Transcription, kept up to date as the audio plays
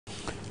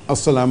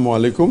Assalamu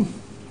alaikum.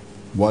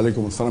 Wa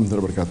alaikum assalam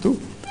wa barakatuh.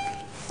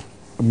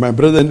 My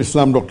brother in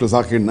Islam, Dr.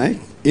 Zakir Naik,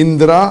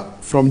 Indra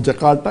from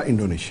Jakarta,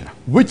 Indonesia.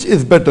 Which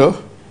is better,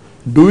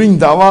 doing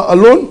dawa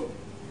alone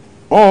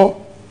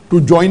or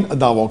to join a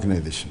dawa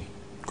organization?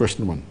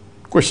 Question 1.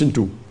 Question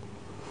 2.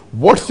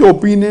 What's your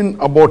opinion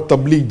about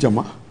Tabligh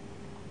Jama?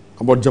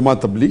 About Jama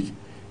Tabligh?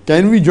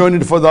 Can we join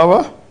it for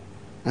dawa?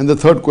 And the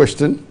third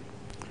question,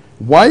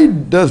 why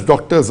does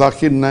Dr.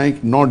 Zakir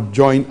Naik not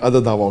join other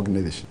dawa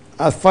organizations?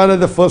 As far as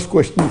the first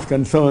question is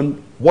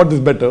concerned, what is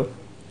better,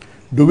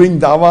 doing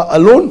dawa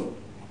alone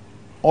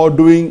or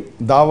doing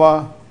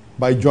dawa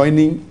by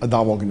joining a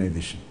dawa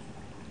organization?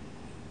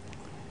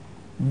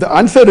 The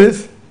answer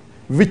is,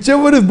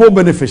 whichever is more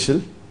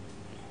beneficial,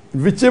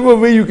 whichever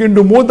way you can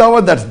do more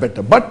dawa, that's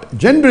better. But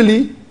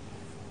generally,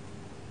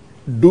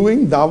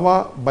 doing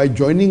dawa by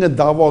joining a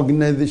dawa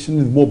organization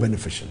is more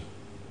beneficial.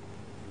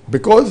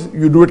 Because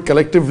you do it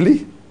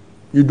collectively,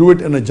 you do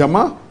it in a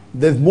jama,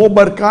 there's more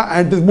barakah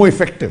and it is more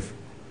effective.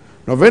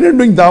 Now when you're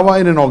doing dawah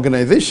in an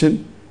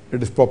organization,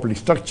 it is properly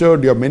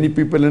structured, you have many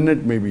people in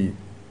it, maybe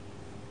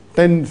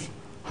tens,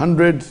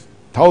 hundreds,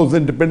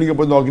 thousands, depending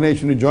upon the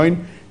organization you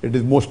join. It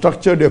is more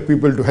structured, you have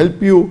people to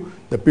help you,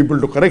 the people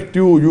to correct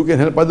you, you can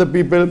help other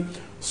people.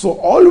 So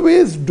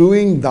always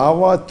doing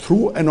dawah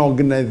through an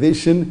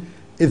organization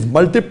is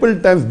multiple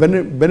times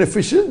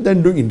beneficial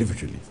than doing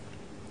individually.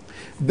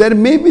 There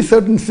may be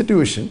certain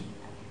situation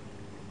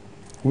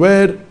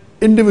where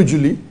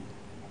individually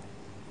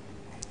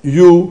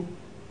you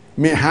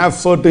may have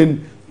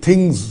certain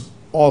things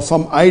or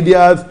some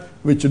ideas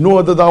which no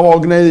other dawa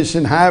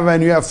organization have,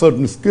 and you have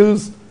certain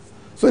skills.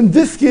 So in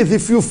this case,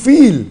 if you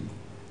feel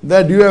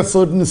that you have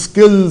certain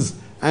skills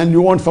and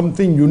you want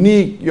something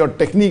unique, your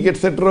technique,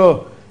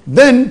 etc.,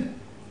 then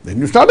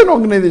you start an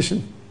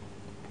organization.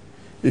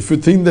 If you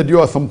think that you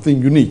are something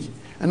unique.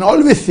 And I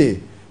always say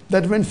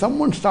that when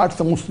someone starts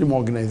a Muslim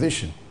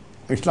organization,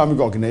 Islamic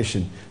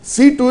organization,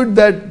 see to it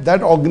that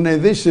that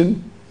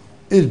organization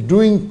is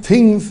doing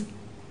things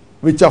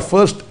which are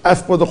first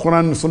as per the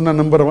Quran and Sunnah,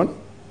 number one.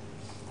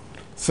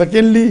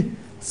 Secondly,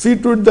 see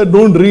to it that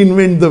don't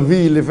reinvent the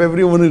wheel. If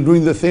everyone is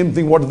doing the same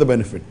thing, what is the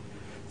benefit?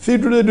 See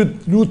to it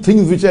that you do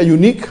things which are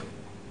unique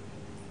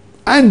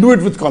and do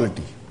it with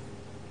quality.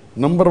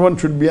 Number one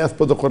should be as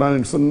per the Quran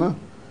and Sunnah.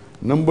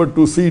 Number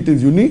two, see it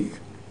is unique.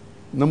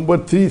 Number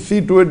three,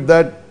 see to it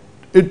that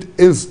it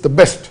is the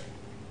best.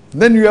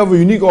 Then you have a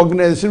unique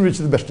organization which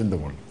is the best in the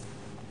world.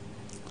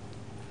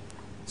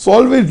 So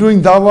always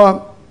doing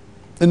dawah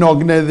in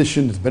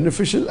organization is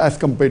beneficial as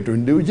compared to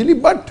individually.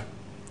 But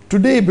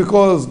today,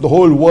 because the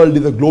whole world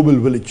is a global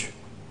village,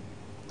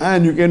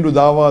 and you can do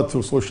dawah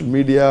through social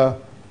media,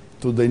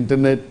 through the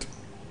internet,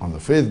 on the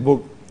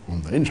Facebook,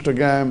 on the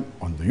Instagram,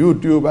 on the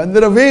YouTube, and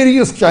there are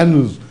various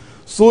channels.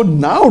 So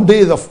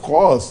nowadays, of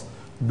course,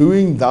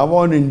 doing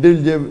dawah on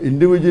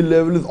individual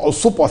level is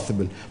also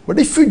possible. But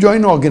if you join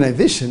an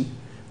organization,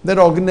 that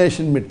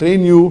organization may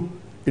train you,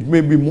 it may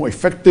be more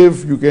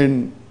effective, you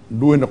can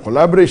do in a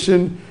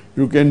collaboration,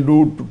 you can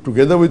do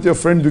together with your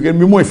friends, you can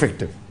be more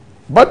effective.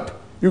 But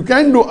you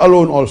can do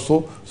alone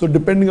also. So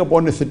depending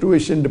upon the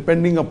situation,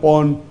 depending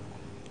upon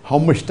how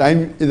much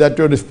time is at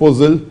your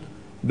disposal,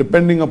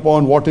 depending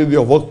upon what is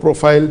your work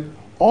profile,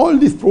 all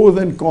these pros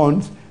and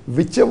cons,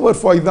 whichever,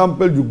 for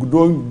example, you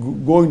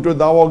go into a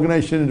dawah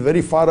organization, is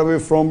very far away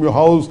from your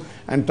house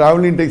and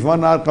traveling takes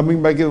 1 hour,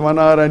 coming back is 1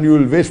 hour and you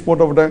will waste more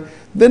of time.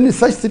 Then in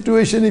such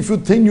situation, if you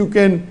think you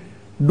can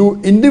do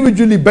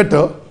individually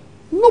better,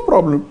 no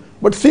problem.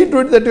 But see to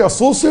it that you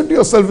associate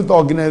yourself with the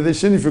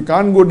organization. If you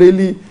can't go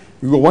daily,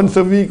 you go once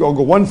a week or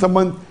go once a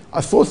month.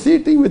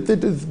 Associating with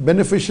it is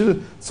beneficial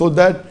so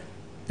that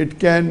you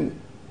can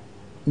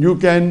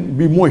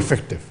be more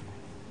effective.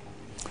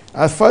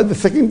 As far as the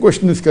second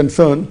question is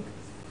concerned,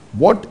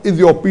 what is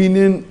your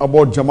opinion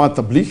about Jamaat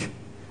Tabligh?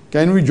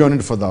 Can we join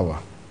it for dawah?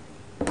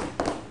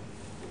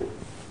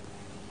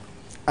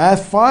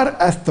 As far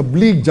as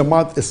Tabligh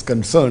Jamaat is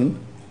concerned,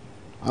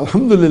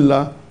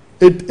 Alhamdulillah,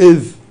 it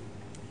is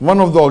one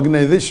of the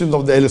organizations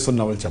of the Ahl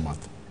Sunnah wal Jamaat.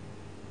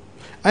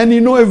 And you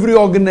know, every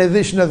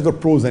organization has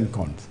got pros and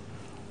cons.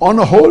 On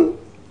a whole,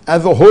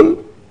 as a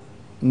whole,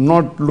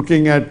 not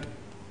looking at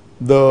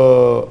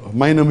the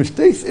minor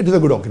mistakes, it is a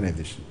good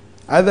organization.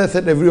 As I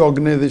said, every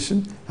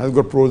organization has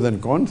got pros and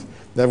cons.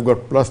 They have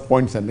got plus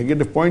points and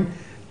negative points.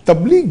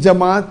 Tabligh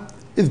Jamaat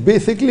is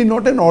basically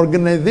not an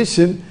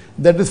organization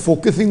that is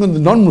focusing on the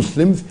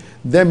non-Muslims.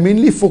 They are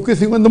mainly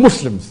focusing on the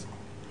Muslims.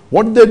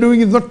 What they are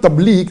doing is not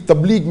tabligh.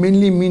 Tabligh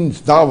mainly means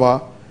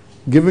dawah,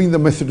 giving the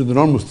message to the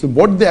non-Muslim.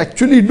 What they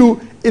actually do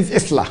is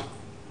islah.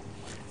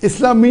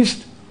 Islah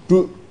means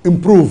to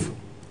improve,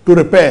 to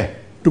repair,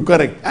 to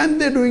correct. And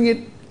they're doing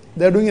it.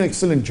 They're doing an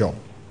excellent job.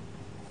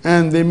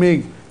 And they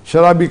make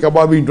sharabi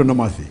kababi into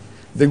namazi.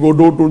 They go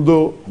door to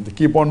door, they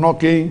keep on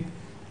knocking,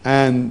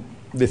 and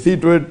they see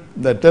to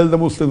it, they tell the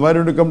Muslims, why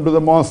don't you come to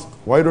the mosque?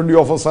 Why don't you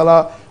offer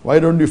salah? Why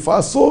don't you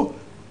fast? So,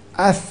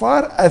 as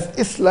far as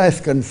Islah is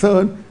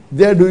concerned,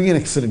 they are doing an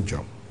excellent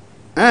job.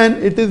 And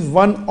it is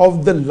one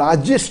of the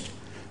largest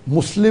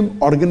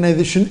Muslim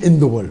organization in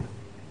the world.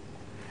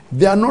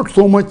 They are not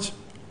so much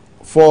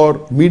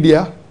for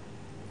media,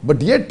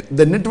 but yet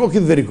the network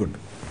is very good.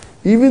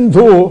 Even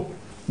though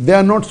they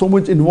are not so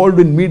much involved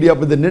in media,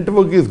 but the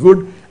network is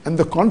good, and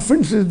the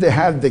conferences they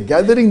have, the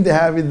gathering they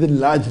have is in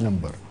large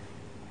number.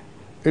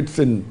 It's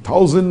in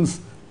thousands,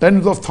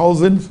 tens of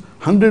thousands,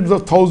 hundreds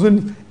of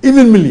thousands,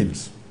 even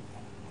millions.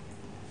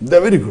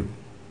 They're very good.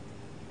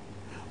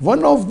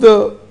 One of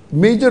the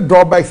major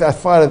drawbacks as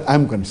far as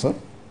I'm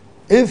concerned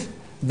is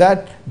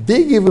that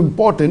they give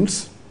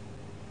importance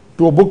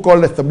to a book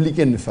called as Tabligh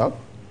Nisab,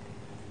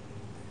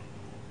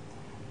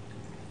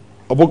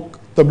 a book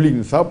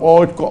Tabligh Nisab,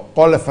 or it's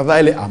called as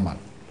Fazail Amal.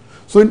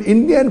 So in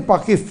India and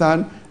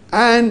Pakistan,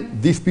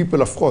 and these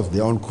people, of course, they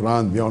are on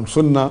Quran, they are on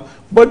Sunnah,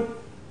 but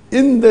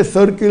in their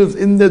circles,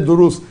 in their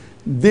durus,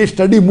 they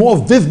study more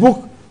of this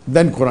book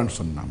than Quran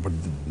Sunnah. But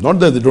not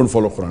that they don't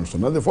follow Quran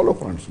Sunnah, they follow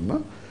Quran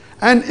Sunnah.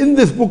 And in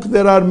this book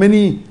there are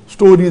many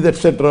stories,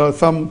 etc.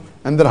 Some,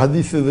 and there are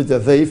hadiths which are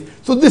zaif.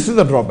 So this is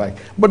a drawback.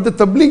 But the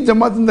Tabligh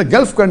Jamaat in the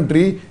Gulf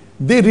country,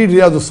 they read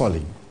Riyadh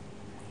al-Salihin.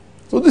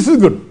 So this is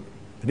good.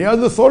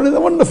 Riyadh al-Salihin is a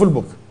wonderful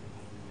book.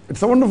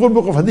 It's a wonderful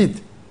book of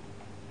hadith.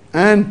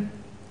 And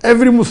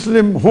every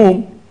Muslim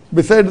home,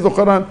 besides the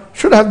Quran,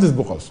 should have this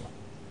book also.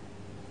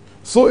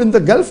 So in the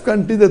Gulf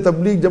country, the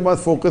Tabligh Jamaat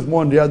focus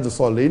more on Riyadh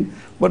al-Salihin,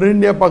 but in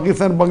India,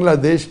 Pakistan,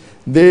 Bangladesh,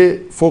 they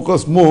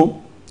focus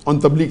more on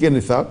Tabligh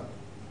Nisab,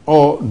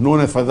 or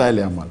known as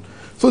Fazail Amal.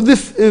 So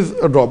this is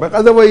a drawback.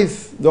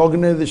 Otherwise, the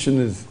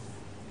organization is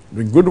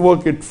doing good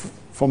work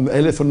from the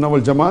Ahl Sunnah wal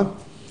Jamaat.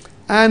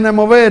 And I'm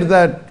aware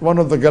that one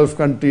of the Gulf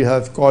country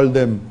has called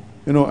them,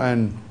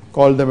 and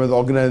called them as an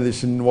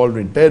organization involved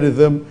in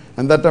terrorism.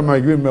 And that time I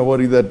gave my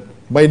worry that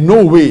by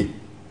no way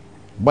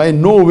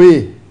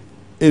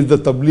is the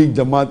Tabligh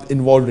Jamaat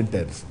involved in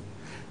terrorism.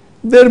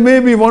 There may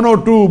be one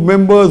or two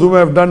members who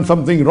have done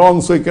something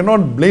wrong, so you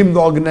cannot blame the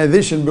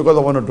organization because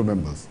of one or two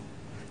members.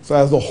 So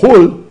as a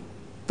whole,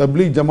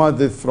 Tabligh Jamaat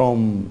is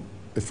from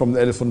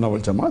the Ahl Sunnah wal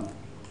Jamaat,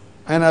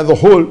 and as a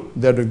whole,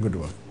 they are doing good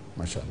work,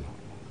 mashallah.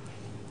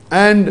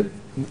 And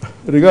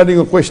regarding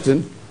a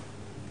question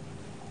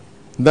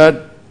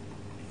that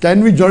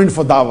can we join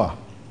for dawa?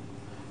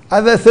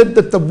 As I said,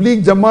 the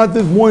Tabligh Jamaat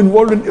is more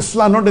involved in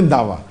Islam, not in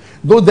dawa.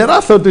 Though there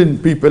are certain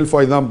people,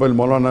 for example,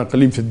 Maulana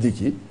Kaleem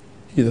Siddiqui,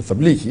 he is a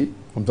Tablighi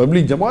from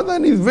Tabligh Jamaat,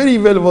 and he is very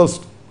well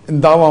versed in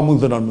dawa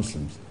amongst the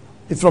non-Muslims.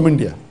 He's from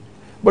India.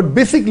 But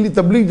basically,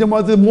 Tabligh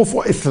Jamaat is more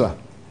for Islam,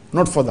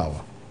 not for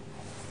dawa.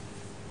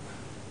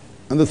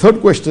 And the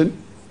third question,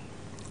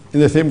 in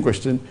the same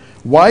question,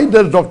 why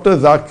does Dr.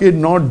 Zakir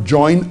not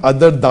join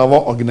other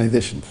dawa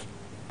organizations?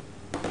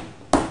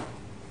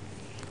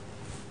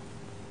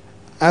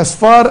 As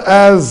far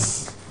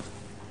as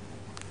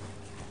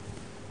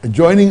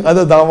joining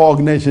other dawa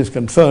organizations is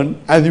concerned,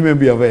 as you may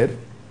be aware,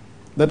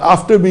 that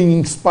after being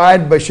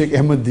inspired by Sheikh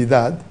Ahmed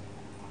Deedat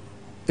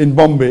in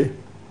Bombay,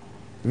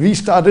 we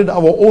started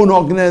our own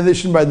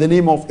organization by the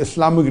name of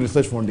Islamic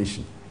Research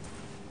Foundation.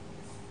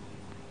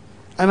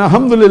 And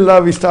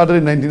alhamdulillah, we started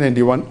in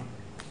 1991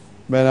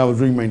 when I was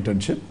doing my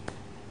internship.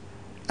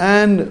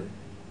 And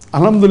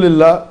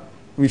alhamdulillah,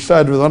 we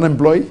started with one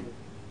employee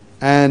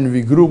and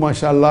we grew,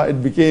 mashallah.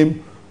 It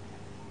became,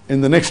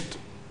 in the next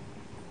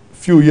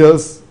few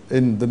years,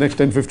 in the next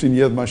 10-15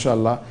 years,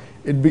 mashallah,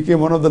 it became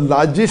one of the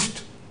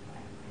largest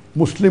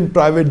Muslim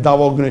private dawa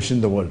organizations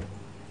in the world,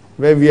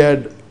 where we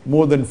had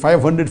more than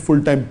 500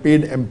 full-time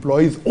paid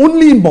employees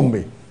only in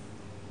Bombay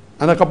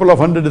and a couple of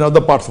hundred in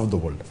other parts of the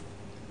world.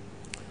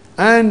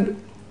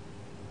 And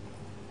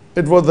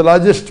it was the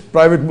largest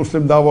private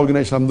Muslim dawa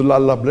organization, alhamdulillah,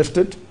 Allah blessed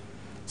it.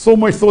 So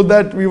much so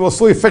that we were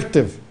so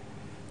effective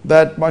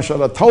that,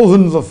 mashallah,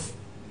 thousands of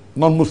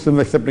non-Muslims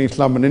accepting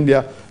Islam in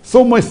India.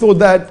 So much so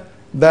that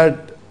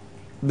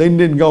the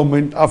Indian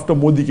government, after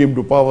Modi came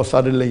to power,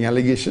 started laying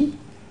allegation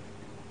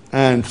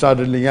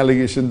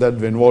that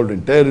we're involved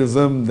in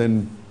terrorism.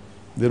 Then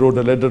they wrote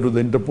a letter to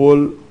the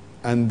Interpol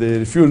and they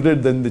refused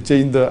it. Then they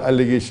changed the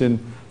allegation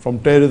from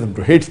terrorism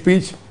to hate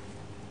speech.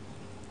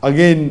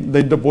 Again,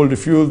 the Interpol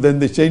refused. Then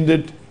they changed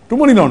it to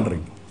money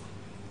laundering.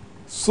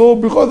 So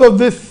because of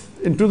this,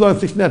 in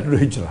 2016, I had to do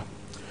hijrah.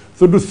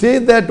 So to say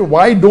that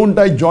why don't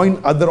I join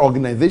other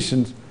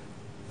organizations,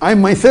 I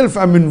myself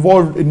am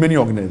involved in many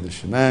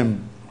organizations.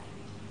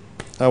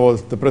 I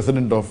was the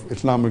president of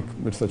Islamic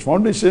Research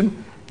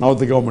Foundation. Now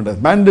the government has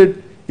banned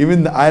it.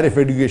 Even the IRF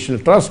Educational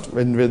Trust,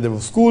 where there were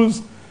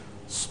schools.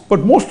 But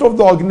most of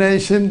the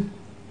organization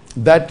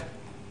that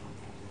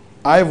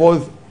I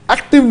was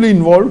actively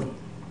involved,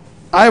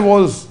 I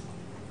was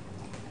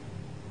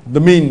the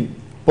main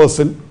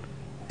person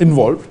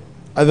involved.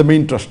 As the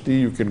main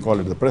trustee, you can call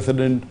it the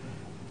president,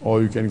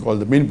 or you can call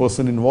the main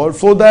person involved,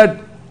 so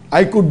that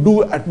I could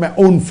do at my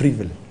own free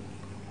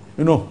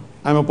will.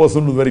 I'm a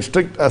person who's very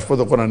strict as per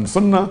the Quran and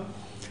Sunnah.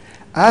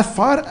 As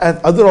far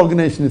as other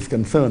organization is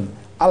concerned,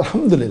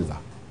 alhamdulillah,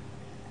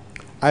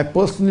 I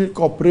personally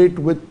cooperate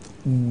with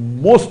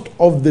most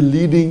of the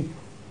leading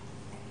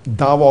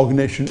dawa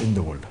organizations in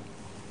the world.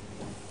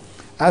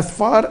 As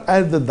far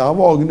as the dawa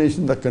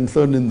organizations are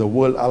concerned in the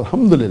world,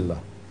 alhamdulillah,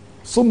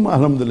 summa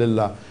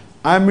alhamdulillah,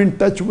 I'm in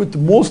touch with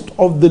most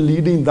of the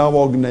leading dawa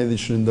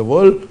organizations in the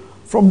world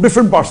from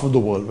different parts of the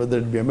world, whether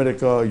it be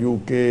America,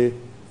 UK,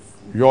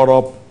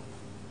 Europe,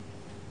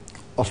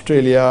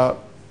 Australia,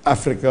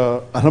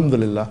 Africa,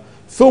 alhamdulillah.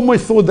 So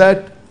much so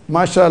that,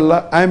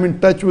 mashallah, I'm in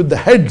touch with the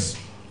heads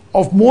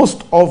of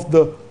most of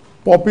the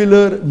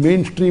popular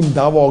mainstream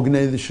dawa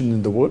organizations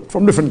in the world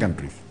from different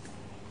countries.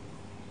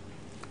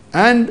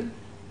 And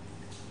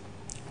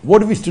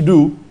what we used to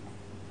do,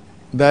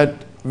 that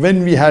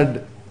when we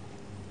had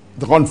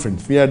the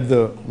conference, we had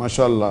the,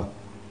 mashallah,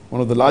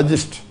 one of the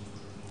largest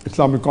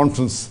Islamic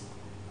conference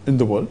in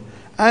the world,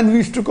 and we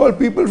used to call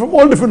people from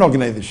all different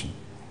organizations.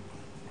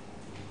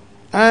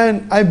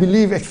 And I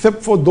believe,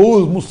 except for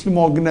those Muslim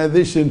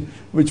organizations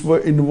which were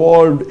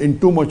involved in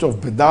too much of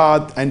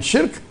bidat and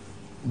shirk,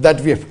 that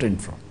we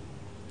abstained from.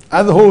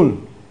 As a whole,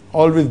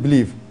 always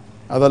believe,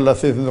 as Allah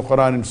says in the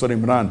Quran in Surah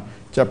Imran,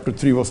 chapter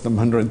 3, verse number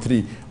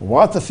 103,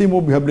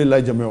 وَاتَصِمُوا بِحَبْلِ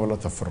اللَّهِ جَمِيعًا وَلَا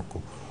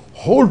تَفَرَّقُوا.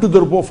 Hold to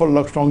the rope of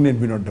Allah strongly and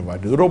be not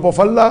divided. The rope of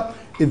Allah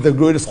is the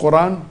glorious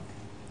Quran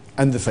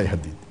and the Sahih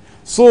Hadith.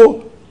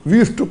 So we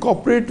used to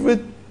cooperate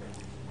with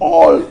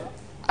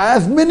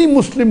as many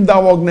Muslim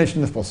dawa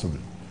organizations as possible,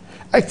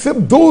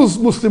 except those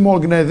Muslim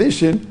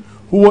organizations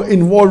who were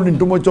involved in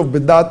too much of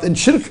bidat and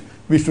shirk,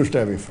 we used to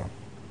stay away from.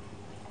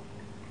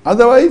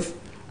 Otherwise,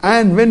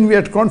 and when we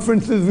had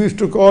conferences, we used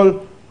to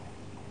call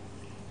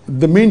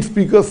the main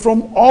speakers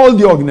from all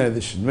the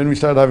organizations. When we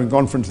started having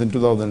conference in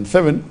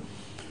 2007,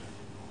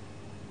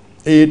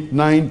 8,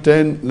 9,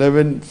 10,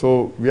 11,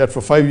 so we had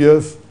for 5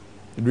 years,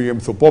 it became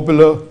so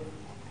popular.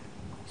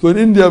 So in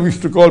India, we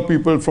used to call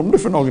people from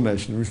different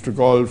organizations. We used to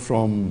call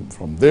from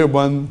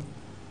Deoband,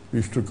 we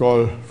used to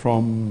call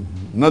from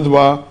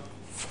Nadwa,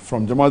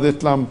 from Jamaat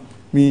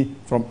Islami,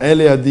 from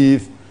Ahle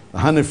Hadith, the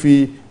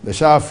Hanafi, the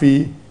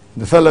Shafi,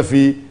 the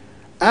Salafi,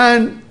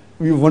 and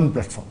we have one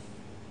platform.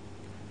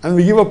 And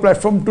we give a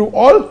platform to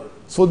all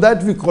so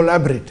that we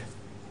collaborate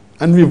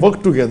and we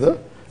work together.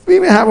 We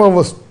may have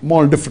our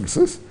small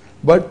differences,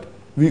 but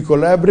we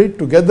collaborate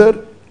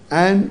together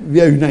and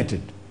we are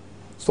united.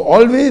 So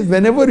always,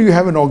 whenever you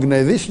have an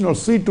organization, or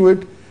see to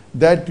it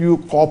that you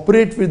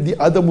cooperate with the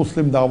other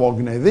Muslim Dawah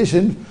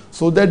organizations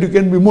so that you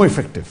can be more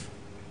effective.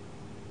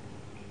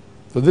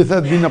 So this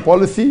has been a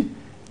policy,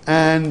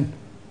 and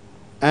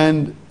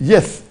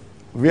yes,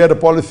 we had a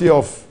policy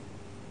of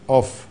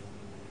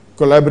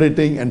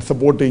collaborating and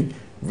supporting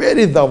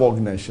various Dawah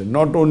organizations,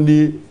 not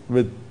only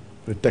with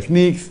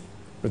techniques,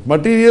 with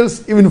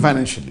materials, even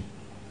financially.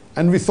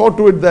 And we saw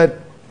to it that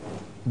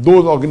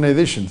those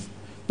organizations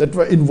that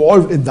were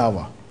involved in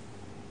Dawah,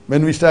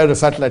 when we started a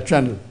satellite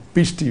channel,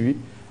 MessageTv,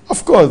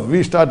 of course,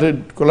 we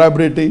started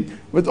collaborating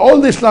with all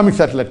the Islamic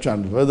satellite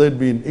channels, whether it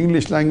be in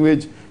English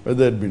language,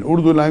 whether it be in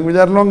Urdu language,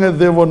 as long as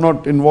they were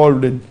not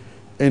involved in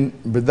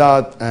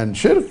bidat and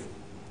shirk.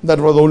 That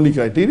was the only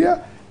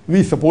criteria.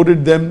 We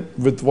supported them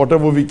with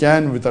whatever we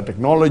can, with our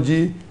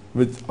technology,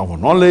 with our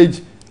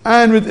knowledge,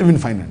 and with even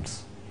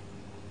finance.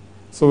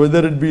 So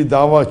whether it be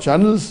Dawah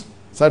channels,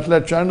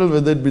 satellite channels,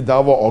 whether it be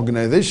Dawah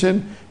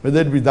organization,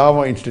 whether it be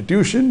Dawah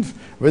institutions,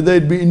 whether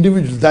it be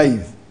individual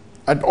dais,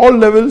 at all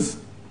levels,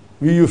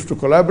 we used to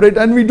collaborate,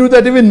 and we do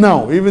that even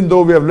now. Even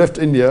though we have left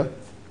India,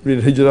 we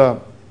did Hijrah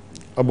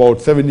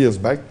about 7 years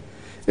back.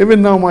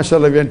 Even now,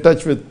 mashallah, we are in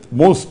touch with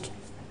most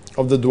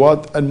of the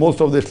Duat and most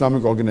of the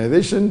Islamic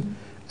organizations,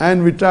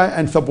 and we try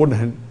and support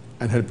and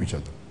help each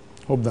other.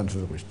 Hope that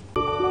answers the question.